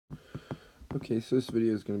Okay, so this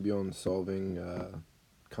video is going to be on solving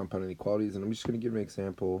compound inequalities, and I'm just going to give an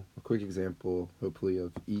example, a quick example, hopefully,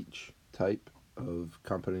 of each type of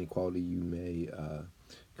compound inequality you may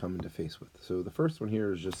come into face with. So the first one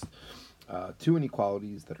here is just two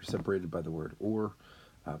inequalities that are separated by the word or.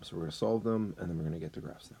 So we're going to solve them, and then we're going to get to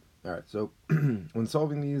graphs now. All right, so when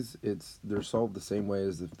solving these, they're solved the same way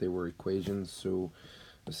as if they were equations. So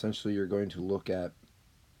essentially, you're going to look at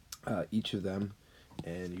each of them,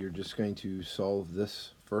 and you're just going to solve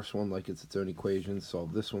this first one like it's its own equation,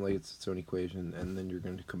 solve this one like it's its own equation, and then you're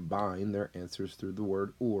going to combine their answers through the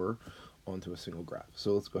word or onto a single graph.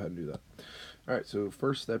 So let's go ahead and do that. All right, so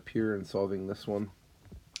first step here in solving this one,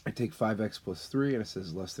 I take 5x plus 3, and it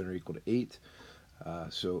says less than or equal to 8.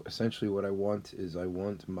 So essentially what I want is I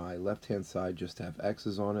want my left-hand side just to have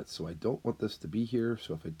x's on it, so I don't want this to be here.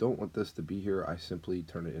 So if I don't want this to be here, I simply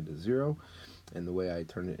turn it into 0. And the way I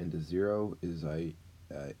turn it into 0 is I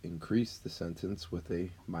increase the sentence with a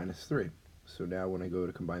minus 3. So now when I go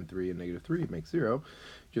to combine 3 and negative 3, it makes 0.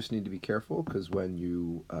 Just need to be careful, because when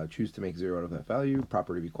you choose to make 0 out of that value,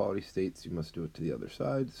 property of equality states you must do it to the other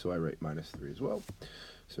side. So I write minus 3 as well.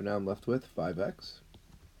 So now I'm left with 5x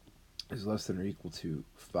is less than or equal to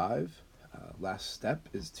 5. Last step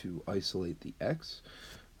is to isolate the x.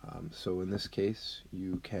 So in this case,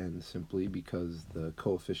 you can simply, because the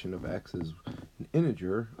coefficient of x is an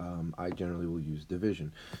integer, I generally will use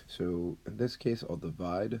division. So in this case, I'll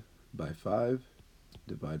divide by 5,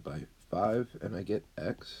 and I get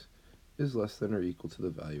x is less than or equal to the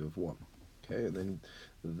value of 1. Okay, and then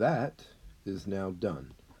that is now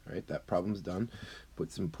done. All right, that problem's done.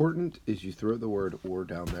 What's important is you throw the word or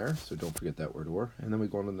down there, so don't forget that word or, and then we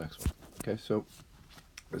go on to the next one. Okay, so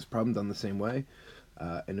this problem done the same way.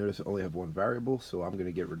 And notice I only have one variable, so I'm going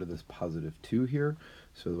to get rid of this positive 2 here.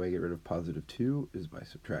 So the way I get rid of positive 2 is by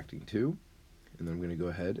subtracting 2. And then I'm going to go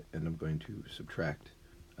ahead and I'm going to subtract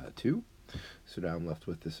 2. So now I'm left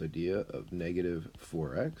with this idea of negative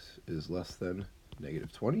 4x is less than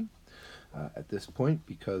negative 20. At this point,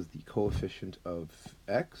 because the coefficient of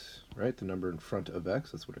x, right, the number in front of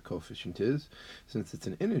x, that's what a coefficient is, since it's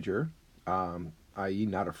an integer, i.e.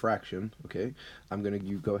 not a fraction, okay, I'm going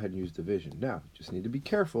to go ahead and use division. Now, just need to be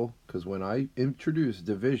careful, because when I introduce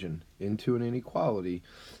division into an inequality,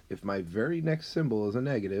 if my very next symbol is a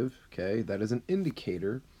negative, okay, that is an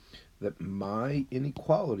indicator that my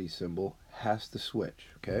inequality symbol has to switch,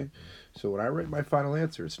 okay? So when I write my final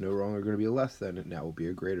answer, it's no longer going to be a less than, it now will be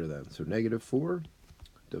a greater than. So negative 4,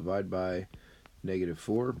 divide by negative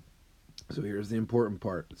 4. So here's the important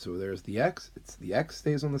part. So there's the x. The x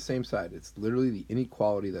stays on the same side. It's literally the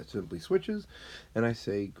inequality that simply switches, and I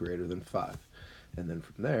say greater than 5. And then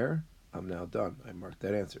from there, I'm now done. I mark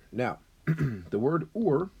that answer. Now, the word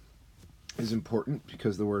or is important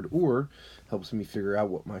because the word or helps me figure out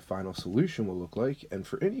what my final solution will look like. And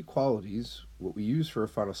for inequalities, what we use for a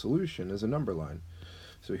final solution is a number line.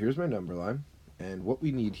 So here's my number line, and what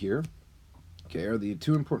we need here, okay, are the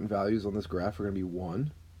two important values on this graph are going to be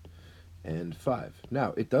 1 and 5.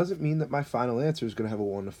 Now, it doesn't mean that my final answer is going to have a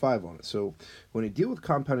 1 to 5 on it. So when I deal with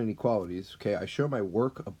compound inequalities, okay, I show my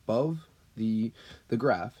work above the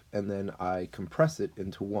graph, and then I compress it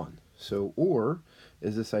into 1. So or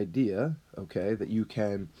is this idea, okay, that you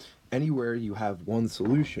can, anywhere you have one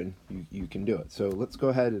solution, you can do it. So let's go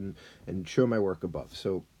ahead and show my work above.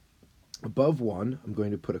 So above 1, I'm going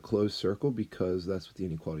to put a closed circle because that's what the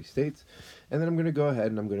inequality states. And then I'm going to go ahead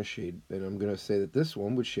and I'm going to shade, and I'm going to say that this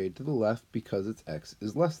one would shade to the left because its x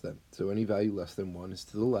is less than. So any value less than 1 is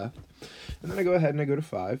to the left. And then I go ahead and I go to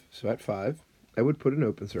 5. So at 5, I would put an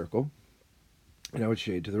open circle, and I would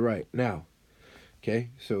shade to the right. Now, okay,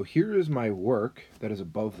 so here is my work that is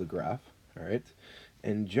above the graph, all right?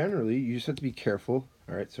 And generally, you just have to be careful.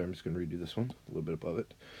 All right, so I'm just going to redo this one a little bit above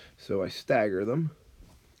it. So I stagger them.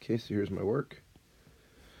 Okay, so here's my work.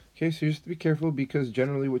 Okay, so you just have to be careful because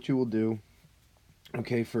generally what you will do,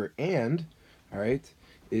 okay, for and, all right,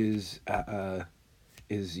 is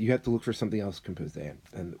you have to look for something else composed of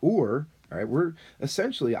and or. All right, we're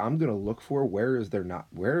essentially, I'm going to look for where is there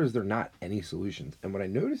not any solutions. And what I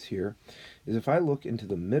notice here is if I look into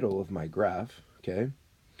the middle of my graph, okay,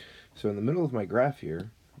 so in the middle of my graph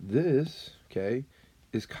here, this, okay,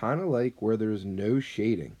 is kind of like where there's no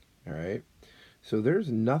shading, all right? So there's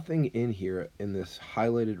nothing in here in this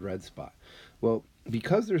highlighted red spot. Well,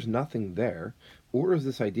 because there's nothing there, or is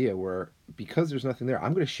this idea where because there's nothing there,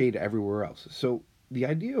 I'm going to shade everywhere else. So the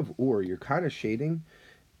idea of or, you're kind of shading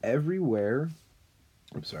everywhere,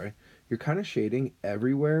 you're kind of shading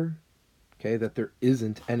everywhere, okay, that there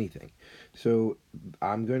isn't anything. So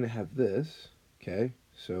I'm going to have this, okay,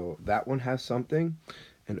 so that one has something,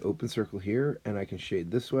 an open circle here, and I can shade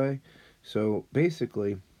this way. So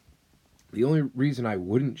basically, the only reason I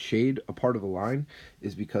wouldn't shade a part of a line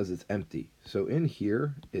is because it's empty. So in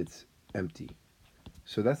here, it's empty.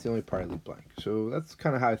 So that's the only part I leave blank. So that's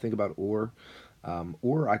kind of how I think about or.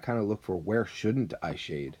 Or I kind of look for where shouldn't I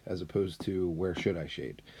shade as opposed to where should I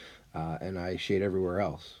shade. And I shade everywhere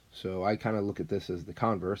else. So I kind of look at this as the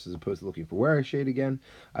converse as opposed to looking for where I shade again.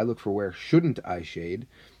 I look for where shouldn't I shade.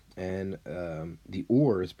 And the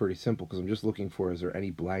or is pretty simple because I'm just looking for, is there any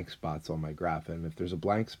blank spots on my graph? And if there's a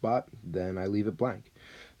blank spot, then I leave it blank.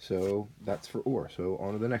 So that's for or. So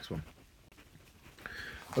on to the next one.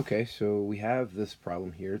 Okay, so we have this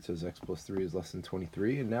problem here. It says x plus 3 is less than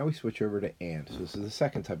 23, and now we switch over to and. So this is the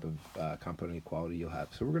second type of component equality you'll have.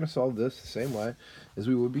 So we're going to solve this the same way as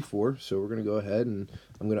we would before. So we're going to go ahead and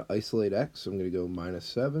I'm going to isolate x. So I'm going to go minus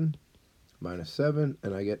 7,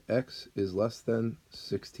 and I get x is less than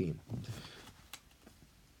 16.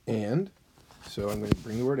 And, so I'm going to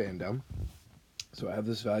bring the word and down. So I have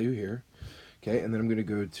this value here. Okay, and then I'm going to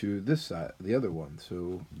go to this side, the other one.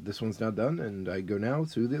 So this one's now done, and I go now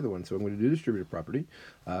to the other one. So I'm going to do distributive property.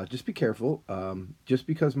 Just be careful. Just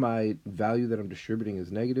because my value that I'm distributing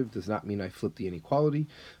is negative does not mean I flip the inequality.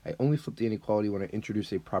 I only flip the inequality when I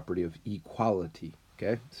introduce a property of equality.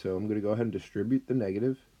 Okay, so I'm going to go ahead and distribute the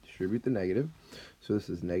negative. So this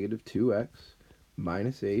is negative 2x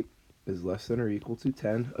minus 8 is less than or equal to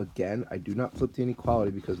 10. Again, I do not flip the inequality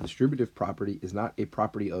because distributive property is not a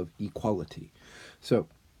property of equality. So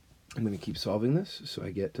I'm going to keep solving this. So I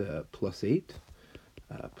get plus 8.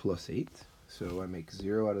 So I make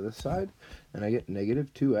 0 out of this side, and I get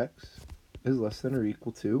negative 2x is less than or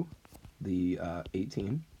equal to the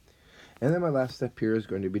 18. And then my last step here is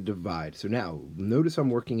going to be divide. So now, notice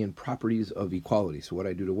I'm working in properties of equality. So what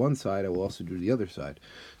I do to one side, I will also do to the other side.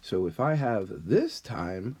 So if I have this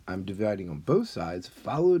time, I'm dividing on both sides,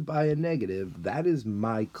 followed by a negative, that is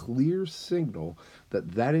my clear signal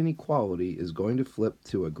that that inequality is going to flip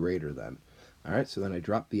to a greater than. All right, so then I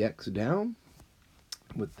drop the x down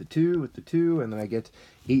with the 2, and then I get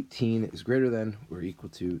 18 is greater than or equal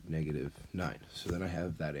to negative 9. So then I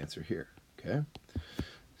have that answer here, okay?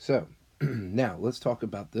 So now, let's talk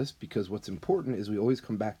about this, because what's important is we always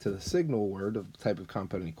come back to the signal word of the type of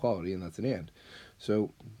compound inequality, and that's an and.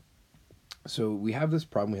 So we have this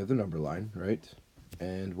problem, we have the number line, right?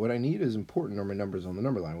 And what I need is important are my numbers on the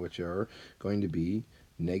number line, which are going to be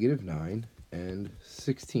negative 9 and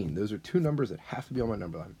 16. Those are two numbers that have to be on my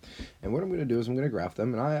number line. And what I'm going to do is I'm going to graph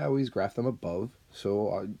them, and I always graph them above.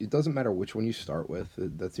 So it doesn't matter which one you start with,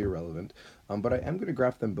 that's irrelevant. But I am going to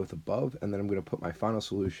graph them both above, and then I'm going to put my final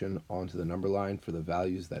solution onto the number line for the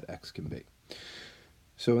values that x can be.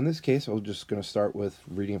 So in this case, I'm just going to start with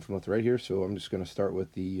reading from left to right here. So I'm just going to start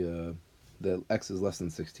with the x is less than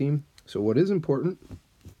 16. So what is important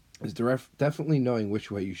is definitely knowing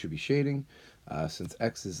which way you should be shading. Since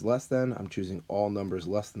x is less than, I'm choosing all numbers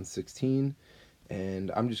less than 16.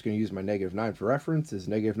 And I'm just going to use my negative 9 for reference. Is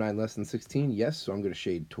negative 9 less than 16? Yes, so I'm going to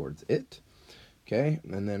shade towards it. Okay,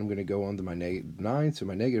 and then I'm going to go on to my negative 9. So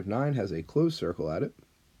my negative 9 has a closed circle at it.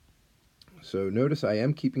 So notice I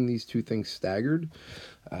am keeping these two things staggered,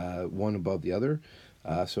 one above the other.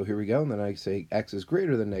 So here we go, and then I say x is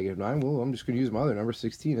greater than negative 9. Well, I'm just going to use my other number,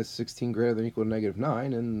 16. Is 16 greater than or equal to negative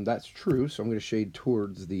 9? And that's true, so I'm going to shade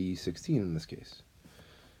towards the 16 in this case.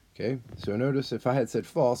 Okay, so notice if I had said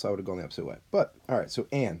false, I would have gone the opposite way. But, all right, so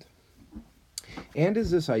and. And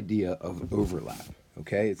is this idea of overlap,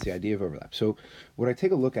 okay? It's the idea of overlap. So what I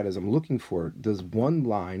take a look at is I'm looking for, does one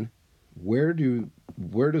line, where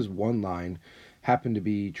does one line happen to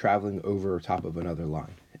be traveling over top of another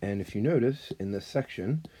line? And if you notice in this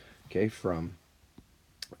section, okay, from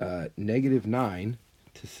negative 9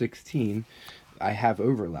 to 16, I have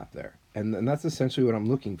overlap there. And that's essentially what I'm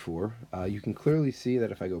looking for. You can clearly see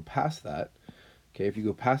that if I go past that, okay, if you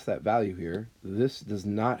go past that value here, this does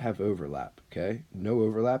not have overlap, okay? No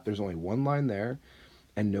overlap, there's only one line there,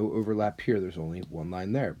 and no overlap here, there's only one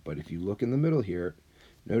line there. But if you look in the middle here,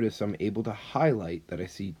 notice I'm able to highlight that I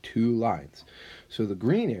see two lines. So the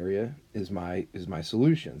green area is my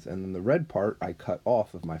solutions, and then the red part I cut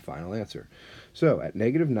off of my final answer. So at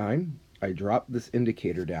negative 9, I drop this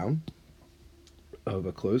indicator down of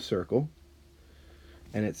a closed circle,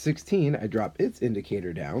 and at 16 I drop its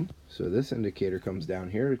indicator down, so this indicator comes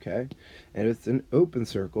down here, okay, and it's an open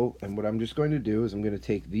circle. And what I'm just going to do is I'm going to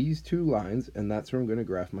take these two lines, and that's where I'm going to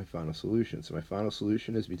graph my final solution. So my final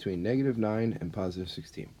solution is between negative 9 and positive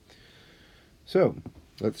 16. So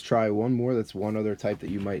let's try one more. That's one other type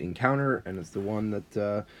that you might encounter, and it's the one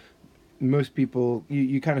that most people,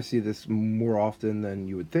 you kind of see this more often than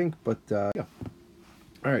you would think, but yeah.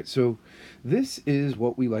 All right, so this is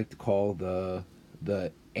what we like to call the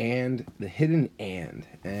and, the hidden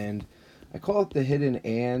and I call it the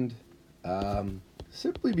hidden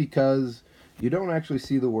simply because you don't actually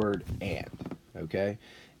see the word and, okay?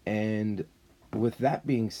 And with that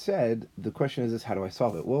being said, the question is how do I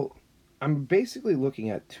solve it? Well, I'm basically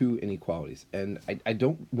looking at two inequalities, and I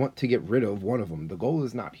don't want to get rid of one of them. The goal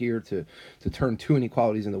is not here to turn two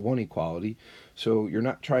inequalities into one equality, so you're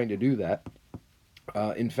not trying to do that.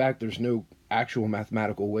 In fact, there's no actual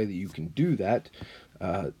mathematical way that you can do that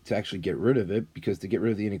to actually get rid of it, because to get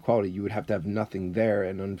rid of the inequality, you would have to have nothing there.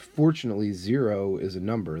 And unfortunately, 0 is a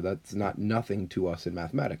number. That's not nothing to us in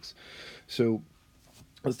mathematics. So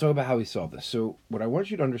let's talk about how we solve this. So what I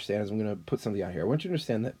want you to understand is I'm going to put something out here. I want you to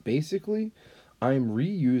understand that basically I'm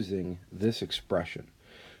reusing this expression.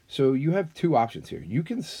 So you have two options here. You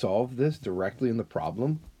can solve this directly in the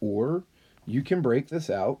problem, or you can break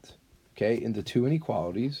this out, okay, into two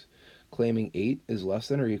inequalities, claiming 8 is less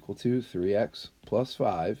than or equal to 3x plus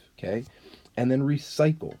 5, okay, and then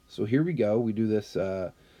recycle. So here we go. We do this,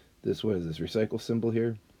 what is this, recycle symbol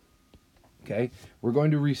here? Okay, we're going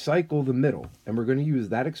to recycle the middle, and we're going to use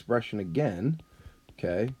that expression again,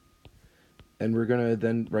 okay, and we're going to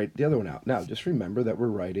then write the other one out. Now, just remember that we're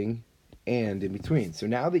writing and in between. So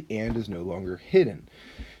now the and is no longer hidden.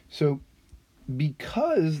 So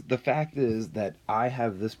because the fact is that I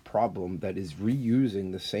have this problem that is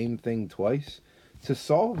reusing the same thing twice, to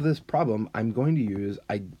solve this problem, I'm going to use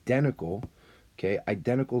identical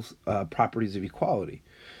properties of equality.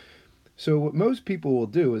 So what most people will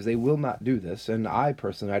do is they will not do this, and I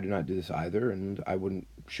personally, I do not do this either, and I wouldn't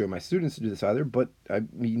show my students to do this either, but I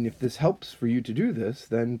mean, if this helps for you to do this,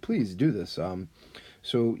 then please do this.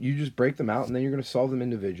 So you just break them out, and then you're going to solve them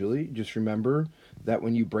individually. Just remember that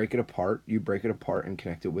when you break it apart and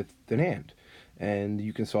connect it with an and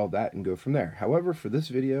you can solve that and go from there. However, for this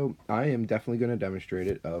video, I am definitely going to demonstrate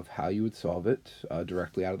it of how you would solve it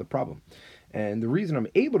directly out of the problem. And the reason I'm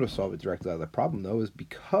able to solve it directly out of the problem, though, is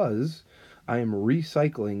because I am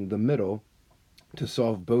recycling the middle to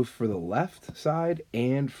solve both for the left side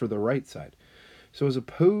and for the right side. So as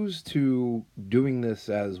opposed to doing this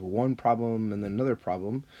as one problem and then another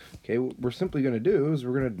problem, okay, what we're simply going to do is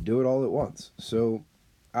we're going to do it all at once. So,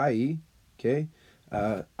 i.e., okay,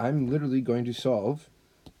 I'm literally going to solve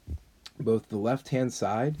both the left-hand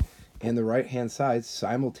side and the right-hand side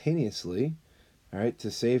simultaneously, all right,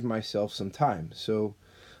 to save myself some time. So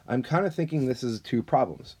I'm kind of thinking this is two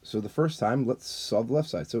problems. So the first time, let's solve the left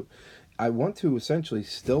side. So I want to essentially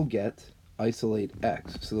still isolate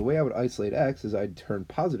x. So the way I would isolate x is I'd turn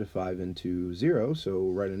positive 5 into 0, so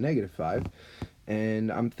write a negative 5.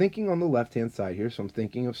 And I'm thinking on the left-hand side here, so I'm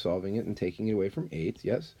thinking of solving it and taking it away from 8,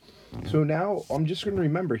 yes? So now I'm just going to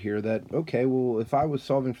remember here that, okay, well, if I was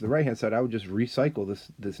solving for the right-hand side, I would just recycle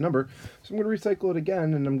this number. So I'm going to recycle it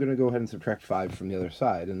again, and I'm going to go ahead and subtract 5 from the other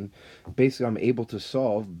side. And basically, I'm able to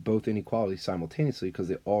solve both inequalities simultaneously because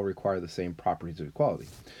they all require the same properties of equality.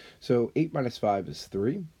 So 8 minus 5 is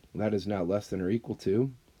 3. That is now less than or equal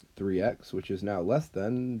to 3x, which is now less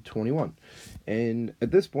than 21. And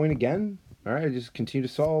at this point, again, all right, I just continue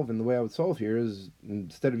to solve, and the way I would solve here is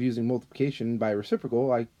instead of using multiplication by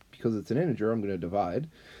reciprocal, because it's an integer, I'm going to divide,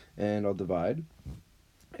 and I'll divide.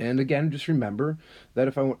 And again, just remember that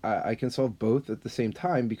if I can solve both at the same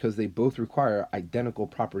time because they both require identical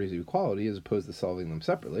properties of equality as opposed to solving them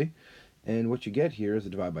separately. And what you get here is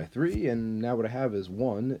a divide by 3, and now what I have is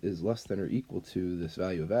 1 is less than or equal to this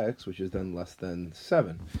value of x, which is then less than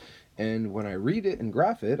 7. And when I read it and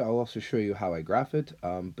graph it, I'll also show you how I graph it.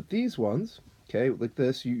 But these ones, okay, like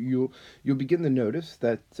this, you'll begin to notice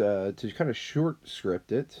that to kind of short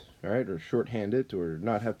script it, all right, or shorthand it, or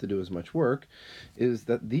not have to do as much work, is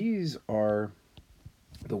that these are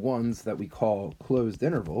the ones that we call closed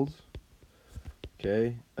intervals,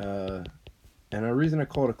 okay? And the reason I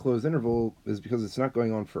call it a closed interval is because it's not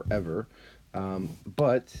going on forever.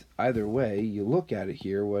 But either way, you look at it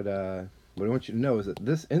here, what I want you to know is that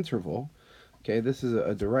this interval, okay, this is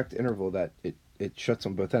a direct interval that it shuts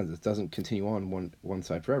on both ends. It doesn't continue on one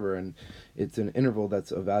side forever, and it's an interval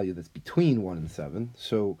that's a value that's between 1 and 7.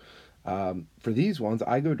 So for these ones,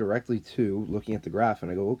 I go directly to looking at the graph, and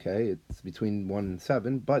I go, okay, it's between 1 and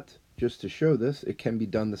 7, but just to show this, it can be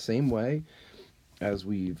done the same way as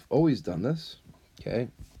we've always done this, okay,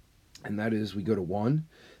 and that is we go to 1,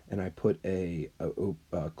 and I put a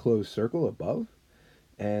closed circle above,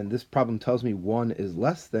 and this problem tells me 1 is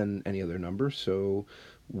less than any other number, so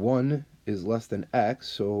 1 is less than x,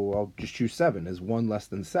 so I'll just choose 7. Is 1 less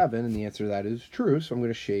than 7? And the answer to that is true, so I'm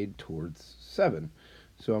going to shade towards 7.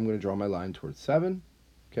 So I'm going to draw my line towards 7,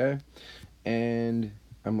 okay, and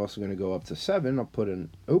I'm also going to go up to 7. I'll put an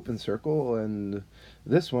open circle, and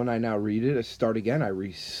this one I now read it. I start again. I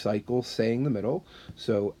recycle saying the middle.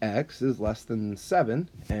 So x is less than 7,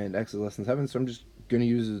 and x is less than 7. So I'm just going to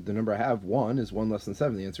use the number I have. 1 is 1 less than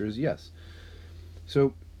 7. The answer is yes.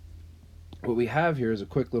 So what we have here is a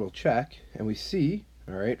quick little check, and we see,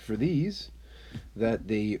 all right, for these, that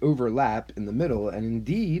they overlap in the middle, and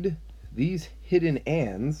indeed, these hidden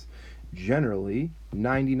ands generally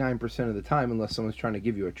 99% of the time, unless someone's trying to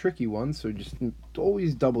give you a tricky one. So just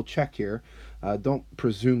always double check here. Don't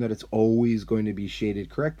presume that it's always going to be shaded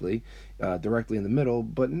correctly, directly in the middle,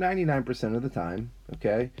 but 99% of the time,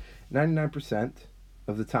 okay, 99%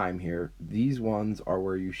 of the time here, these ones are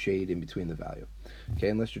where you shade in between the value. Okay,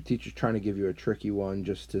 unless your teacher's trying to give you a tricky one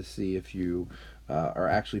just to see if you are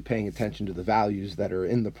actually paying attention to the values that are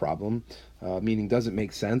in the problem, meaning does it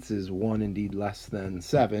make sense? Is 1 indeed less than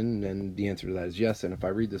 7? And the answer to that is yes. And if I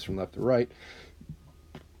read this from left to right,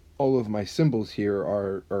 all of my symbols here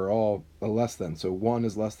are all a less than. So 1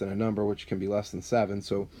 is less than a number, which can be less than 7.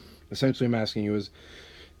 So essentially I'm asking you is,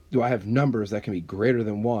 do I have numbers that can be greater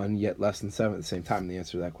than 1 yet less than 7 at the same time? And the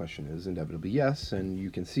answer to that question is inevitably yes, and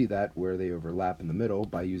you can see that where they overlap in the middle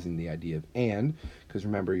by using the idea of and, because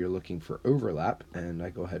remember you're looking for overlap, and I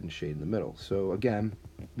go ahead and shade in the middle. So again,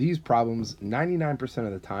 these problems 99%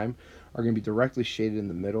 of the time are going to be directly shaded in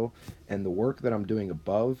the middle, and the work that I'm doing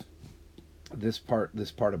above, this part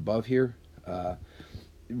above here,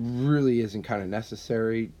 really isn't kind of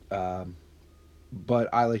necessary. But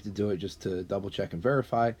I like to do it just to double check and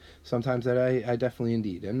verify. Sometimes that I definitely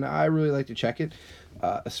indeed. And I really like to check it,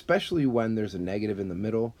 especially when there's a negative in the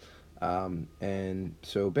middle. And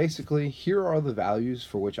so basically, here are the values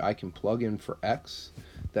for which I can plug in for x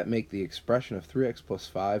that make the expression of 3x plus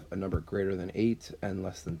 5 a number greater than 8 and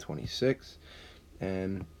less than 26.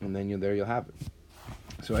 And then there you'll have it.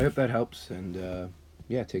 So I hope that helps, and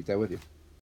yeah, take that with you.